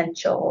to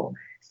essential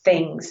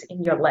things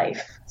in your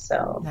life.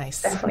 So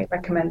nice. Definitely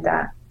recommend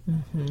that.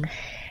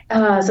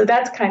 So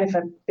that's kind of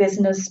a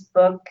business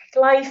book,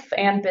 life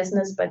and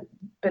business, but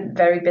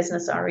very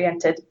business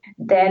oriented.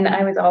 Then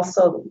I would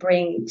also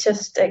bring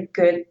just a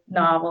good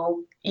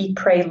novel, Eat,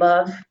 Pray,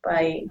 Love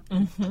by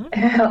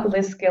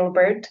Liz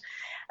Gilbert.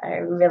 I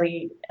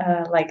really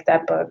like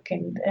that book,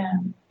 and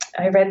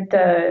I read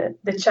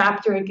the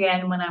chapter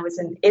again when I was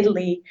in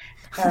Italy,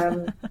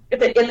 the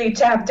Italy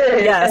chapter.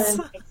 Yes.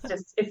 And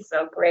it's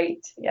so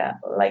great. Yeah,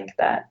 I like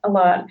that a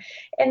lot.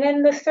 And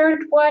then the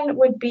third one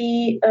would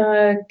be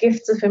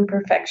Gifts of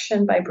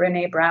Imperfection by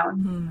Brené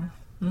Brown.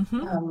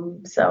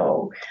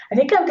 So I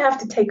think I would have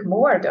to take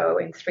more, though,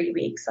 in 3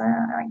 weeks.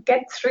 I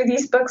get through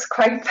these books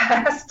quite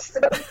fast, so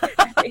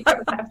I think I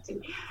would have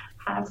to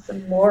have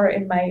some more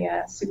in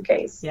my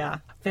suitcase. Yeah,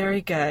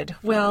 very good.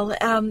 Well,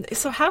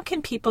 so how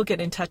can people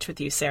get in touch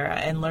with you, Sarah,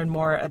 and learn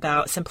more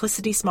about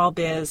Simplicity Small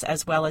Biz,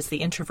 as well as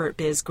the Introvert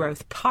Biz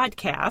Growth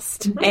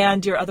Podcast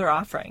and your other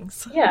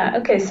offerings? Yeah,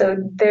 okay. So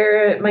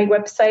my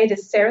website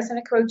is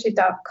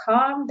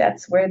sarahsantacroce.com.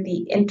 That's where the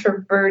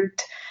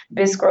Introvert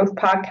Biz Growth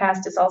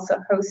Podcast is also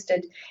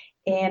hosted.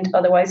 And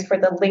otherwise, for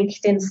the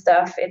LinkedIn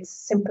stuff,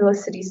 it's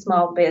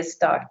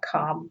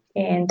simplicitysmallbiz.com.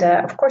 And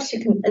of course,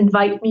 you can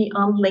invite me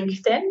on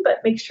LinkedIn, but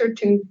make sure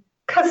to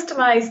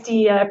customize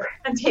the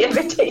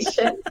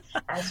invitation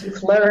as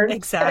you've learned.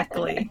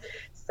 Exactly.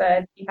 So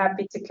I'd be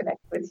happy to connect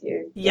with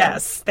you.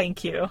 Yes,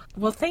 thank you.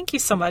 Well, thank you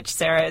so much,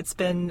 Sarah. It's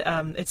been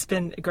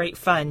great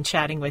fun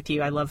chatting with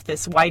you. I love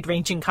this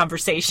wide-ranging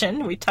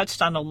conversation. We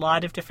touched on a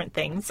lot of different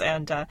things,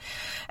 and I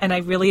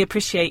really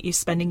appreciate you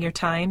spending your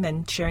time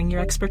and sharing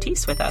your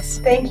expertise with us.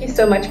 Thank you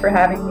so much for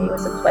having me. It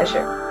was a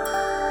pleasure.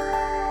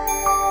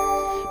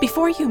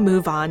 Before you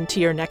move on to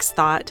your next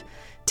thought,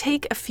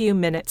 take a few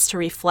minutes to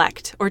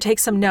reflect or take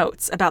some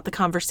notes about the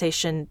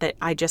conversation that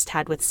I just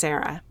had with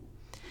Sarah.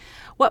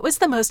 What was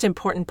the most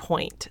important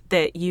point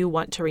that you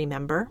want to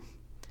remember?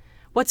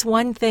 What's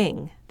one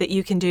thing that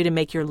you can do to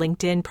make your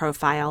LinkedIn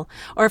profile,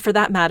 or for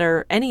that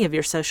matter, any of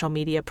your social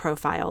media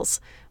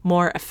profiles,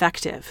 more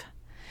effective?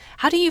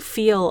 How do you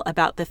feel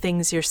about the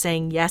things you're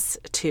saying yes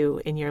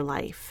to in your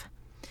life?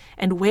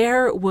 And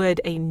where would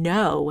a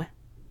no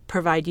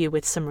provide you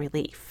with some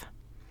relief?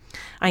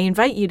 I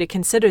invite you to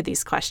consider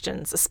these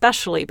questions,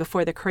 especially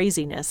before the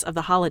craziness of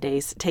the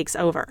holidays takes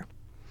over.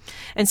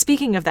 And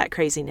speaking of that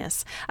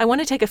craziness, I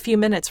want to take a few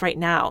minutes right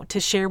now to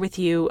share with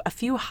you a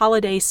few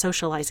holiday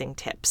socializing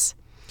tips.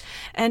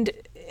 And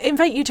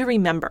invite you to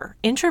remember,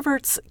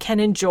 introverts can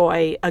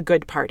enjoy a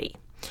good party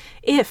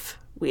if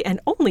we, and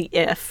only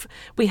if,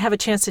 we have a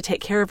chance to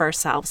take care of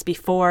ourselves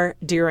before,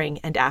 during,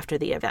 and after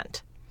the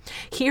event.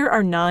 Here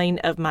are 9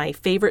 of my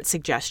favorite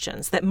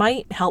suggestions that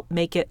might help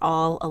make it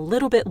all a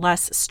little bit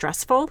less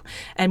stressful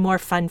and more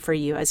fun for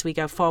you as we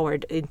go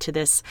forward into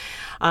this,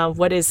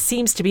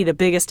 seems to be the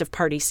biggest of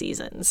party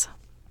seasons.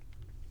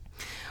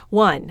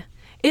 1.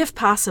 If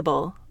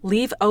possible,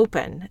 leave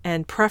open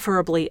and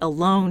preferably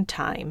alone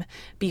time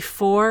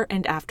before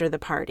and after the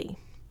party.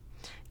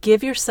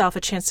 Give yourself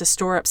a chance to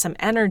store up some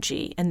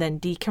energy and then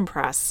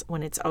decompress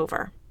when it's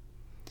over.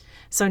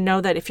 So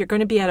know that if you're going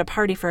to be at a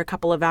party for a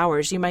couple of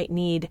hours, you might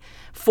need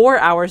 4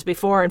 hours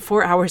before and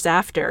 4 hours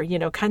after.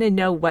 Kind of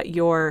know what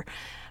your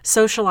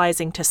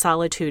socializing to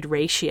solitude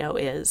ratio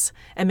is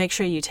and make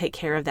sure you take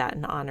care of that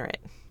and honor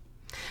it.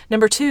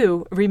 Number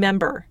 2,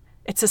 remember,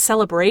 it's a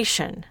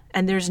celebration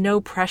and there's no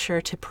pressure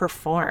to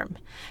perform.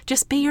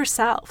 Just be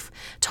yourself.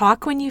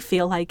 Talk when you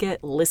feel like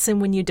it.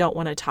 Listen when you don't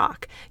want to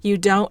talk. You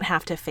don't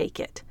have to fake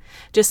it.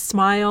 Just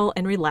smile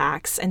and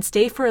relax and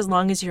stay for as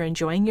long as you're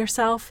enjoying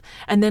yourself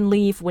and then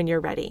leave when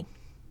you're ready.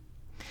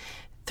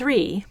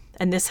 3,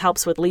 and this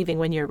helps with leaving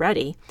when you're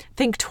ready,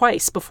 think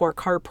twice before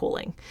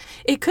carpooling.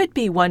 It could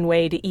be one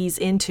way to ease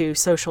into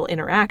social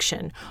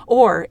interaction,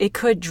 or it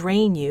could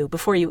drain you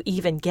before you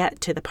even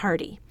get to the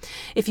party.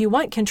 If you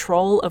want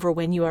control over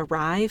when you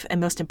arrive,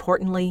 and most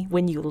importantly,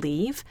 when you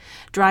leave,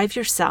 drive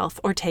yourself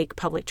or take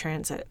public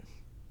transit.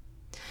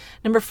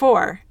 Number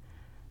 4,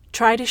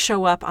 try to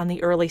show up on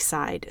the early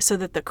side so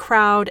that the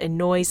crowd and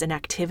noise and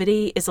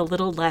activity is a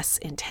little less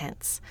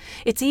intense.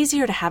 It's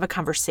easier to have a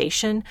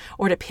conversation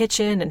or to pitch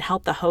in and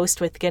help the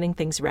host with getting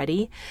things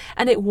ready,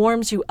 and it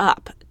warms you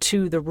up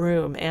to the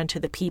room and to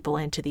the people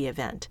and to the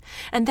event.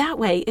 And that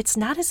way, it's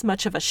not as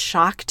much of a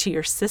shock to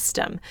your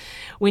system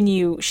when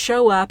you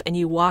show up and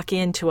you walk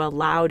into a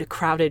loud,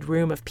 crowded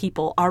room of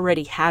people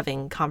already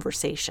having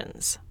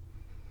conversations.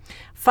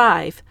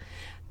 5,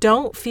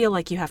 don't feel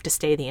like you have to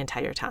stay the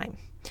entire time.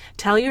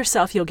 Tell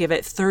yourself you'll give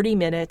it 30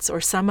 minutes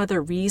or some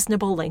other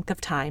reasonable length of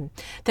time,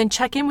 then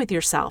check in with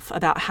yourself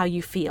about how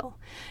you feel.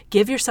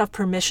 Give yourself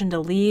permission to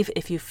leave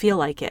if you feel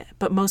like it,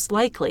 but most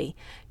likely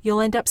you'll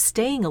end up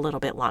staying a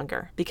little bit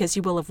longer because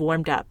you will have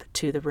warmed up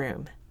to the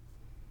room.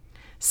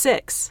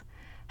 6,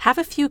 have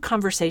a few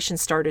conversation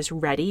starters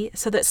ready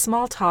so that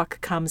small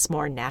talk comes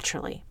more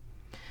naturally.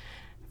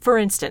 For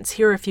instance,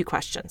 here are a few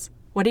questions.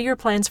 What are your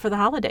plans for the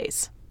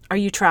holidays? Are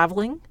you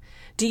traveling?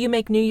 Do you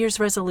make New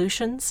Year's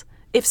resolutions?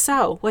 If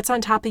so, what's on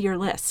top of your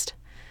list?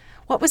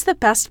 What was the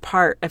best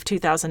part of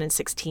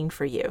 2016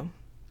 for you?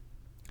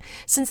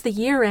 Since the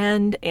year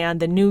end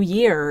and the new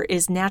year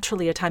is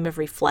naturally a time of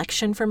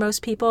reflection for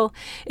most people,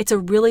 it's a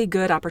really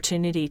good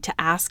opportunity to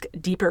ask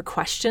deeper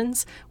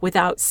questions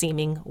without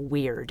seeming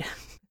weird.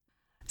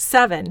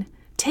 7,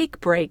 take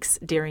breaks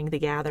during the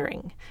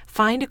gathering.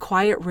 Find a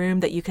quiet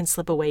room that you can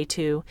slip away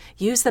to.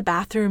 Use the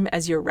bathroom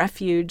as your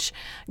refuge.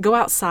 Go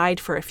outside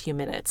for a few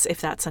minutes if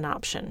that's an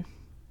option.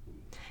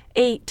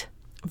 8,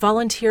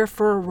 volunteer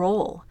for a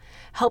role.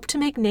 Help to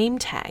make name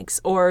tags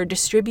or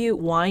distribute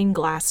wine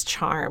glass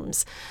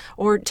charms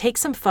or take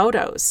some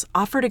photos.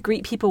 Offer to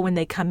greet people when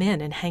they come in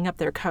and hang up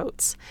their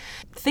coats.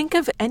 Think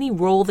of any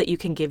role that you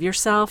can give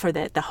yourself or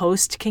that the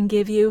host can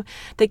give you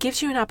that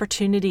gives you an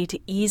opportunity to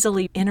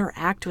easily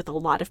interact with a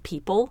lot of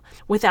people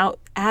without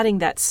adding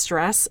that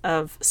stress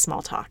of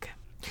small talk.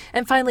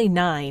 And finally,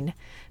 9,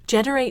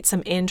 generate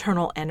some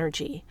internal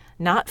energy.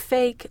 not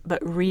fake,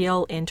 but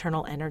real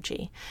internal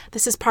energy.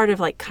 This is part of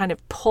like kind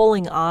of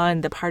pulling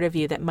on the part of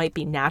you that might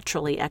be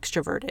naturally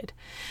extroverted.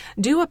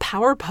 Do a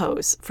power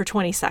pose for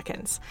 20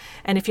 seconds.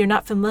 And if you're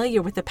not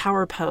familiar with the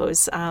power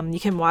pose, you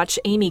can watch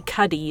Amy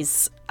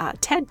Cuddy's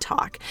TED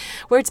Talk,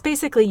 where it's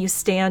basically you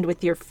stand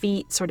with your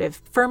feet sort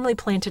of firmly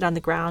planted on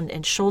the ground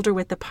and shoulder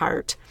width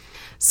apart.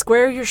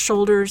 Square your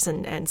shoulders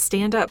and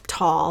stand up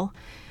tall.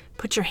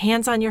 Put your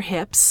hands on your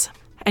hips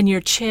and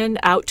your chin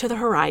out to the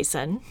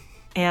horizon.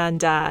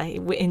 And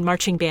in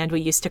marching band,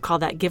 we used to call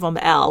that give 'em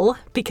L,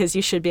 because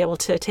you should be able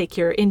to take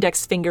your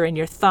index finger and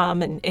your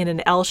thumb in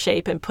an L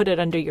shape and put it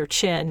under your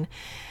chin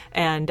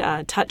and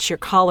touch your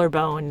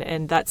collarbone.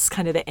 And that's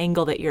kind of the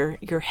angle that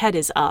your head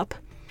is up.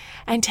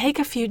 And take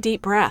a few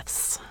deep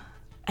breaths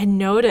and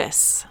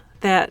notice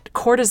that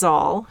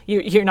cortisol,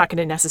 you're not going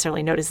to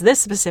necessarily notice this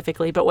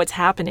specifically, but what's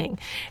happening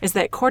is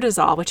that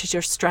cortisol, which is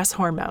your stress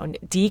hormone,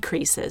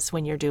 decreases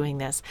when you're doing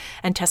this.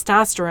 And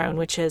testosterone,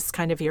 which is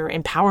kind of your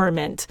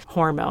empowerment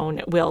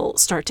hormone, will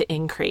start to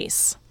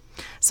increase.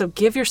 So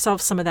give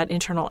yourself some of that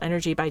internal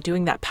energy by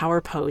doing that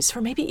power pose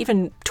for maybe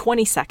even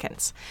 20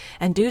 seconds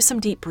and do some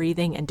deep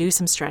breathing and do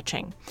some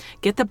stretching.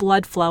 Get the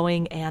blood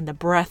flowing and the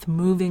breath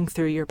moving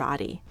through your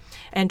body.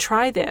 And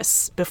try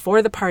this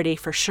before the party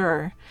for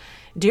sure.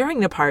 During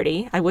the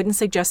party, I wouldn't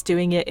suggest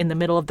doing it in the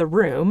middle of the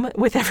room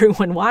with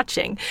everyone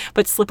watching,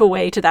 but slip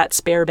away to that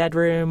spare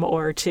bedroom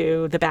or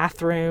to the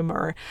bathroom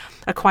or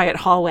a quiet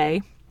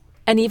hallway.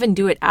 And even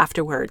do it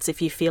afterwards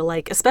if you feel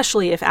like,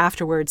 especially if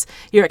afterwards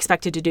you're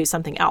expected to do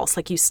something else,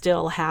 like you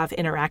still have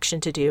interaction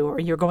to do or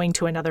you're going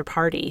to another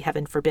party,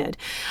 heaven forbid.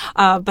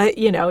 But,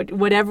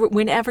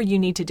 whenever you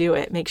need to do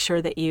it, make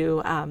sure that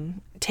you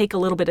take a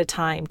little bit of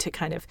time to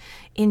kind of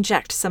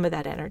inject some of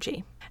that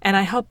energy. And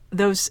I hope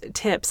those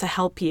tips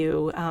help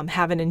you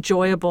have an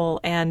enjoyable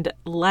and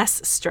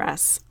less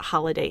stress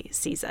holiday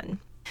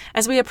season.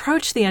 As we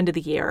approach the end of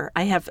the year,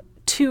 I have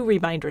 2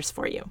 reminders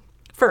for you.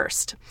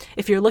 First,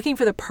 if you're looking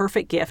for the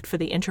perfect gift for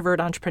the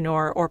introvert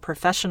entrepreneur or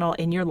professional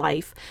in your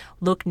life,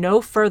 look no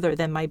further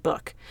than my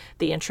book,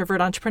 The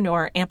Introvert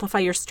Entrepreneur, Amplify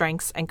Your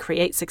Strengths and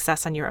Create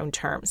Success on Your Own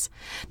Terms.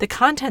 The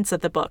contents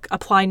of the book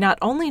apply not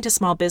only to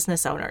small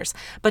business owners,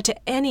 but to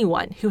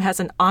anyone who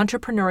has an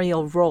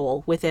entrepreneurial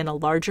role within a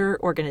larger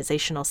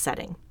organizational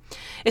setting.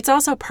 It's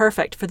also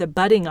perfect for the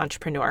budding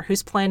entrepreneur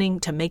who's planning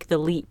to make the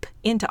leap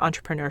into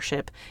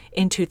entrepreneurship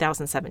in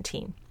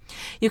 2017.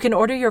 You can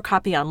order your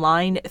copy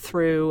online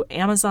through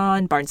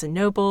Amazon, Barnes &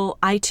 Noble,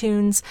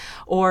 iTunes,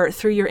 or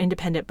through your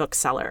independent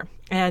bookseller.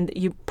 And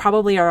you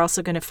probably are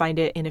also going to find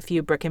it in a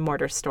few brick and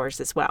mortar stores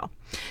as well.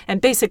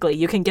 And basically,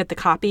 you can get the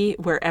copy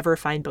wherever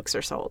fine books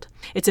are sold.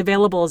 It's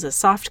available as a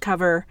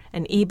softcover,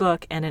 an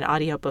ebook, and an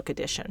audiobook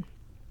edition.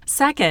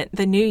 Second,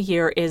 the new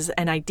year is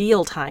an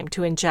ideal time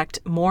to inject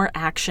more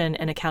action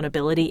and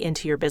accountability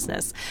into your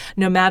business,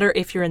 no matter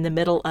if you're in the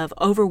middle of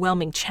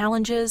overwhelming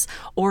challenges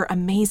or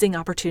amazing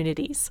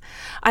opportunities.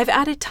 I've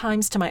added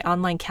times to my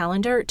online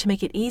calendar to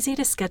make it easy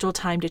to schedule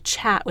time to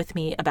chat with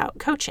me about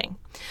coaching.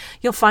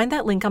 You'll find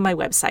that link on my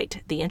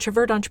website,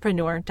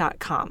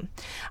 theintrovertentrepreneur.com.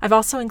 I've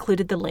also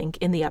included the link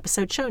in the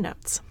episode show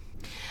notes.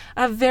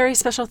 A very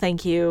special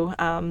thank you,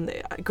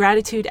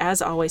 gratitude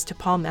as always to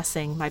Paul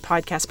Messing, my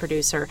podcast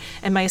producer,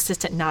 and my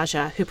assistant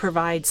Naja, who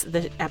provides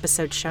the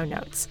episode show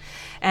notes.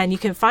 And you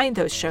can find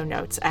those show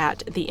notes at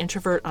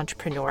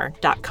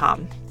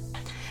theintrovertentrepreneur.com.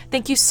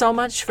 Thank you so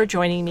much for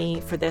joining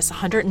me for this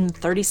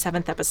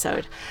 137th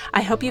episode.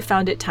 I hope you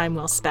found it time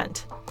well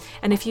spent.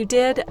 And if you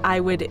did,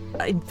 I would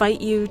invite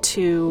you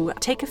to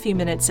take a few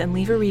minutes and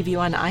leave a review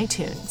on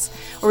iTunes,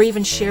 or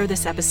even share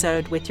this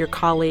episode with your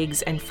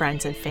colleagues and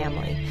friends and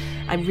family.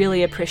 I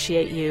really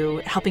appreciate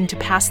you helping to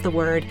pass the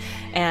word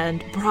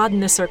and broaden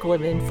the circle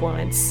of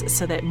influence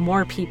so that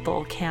more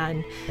people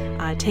can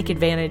take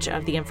advantage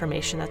of the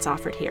information that's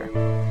offered here.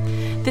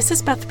 This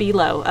is Beth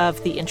Below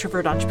of The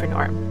Introvert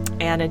Entrepreneur.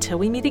 And until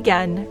we meet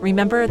again,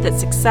 remember that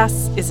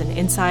success is an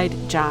inside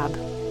job.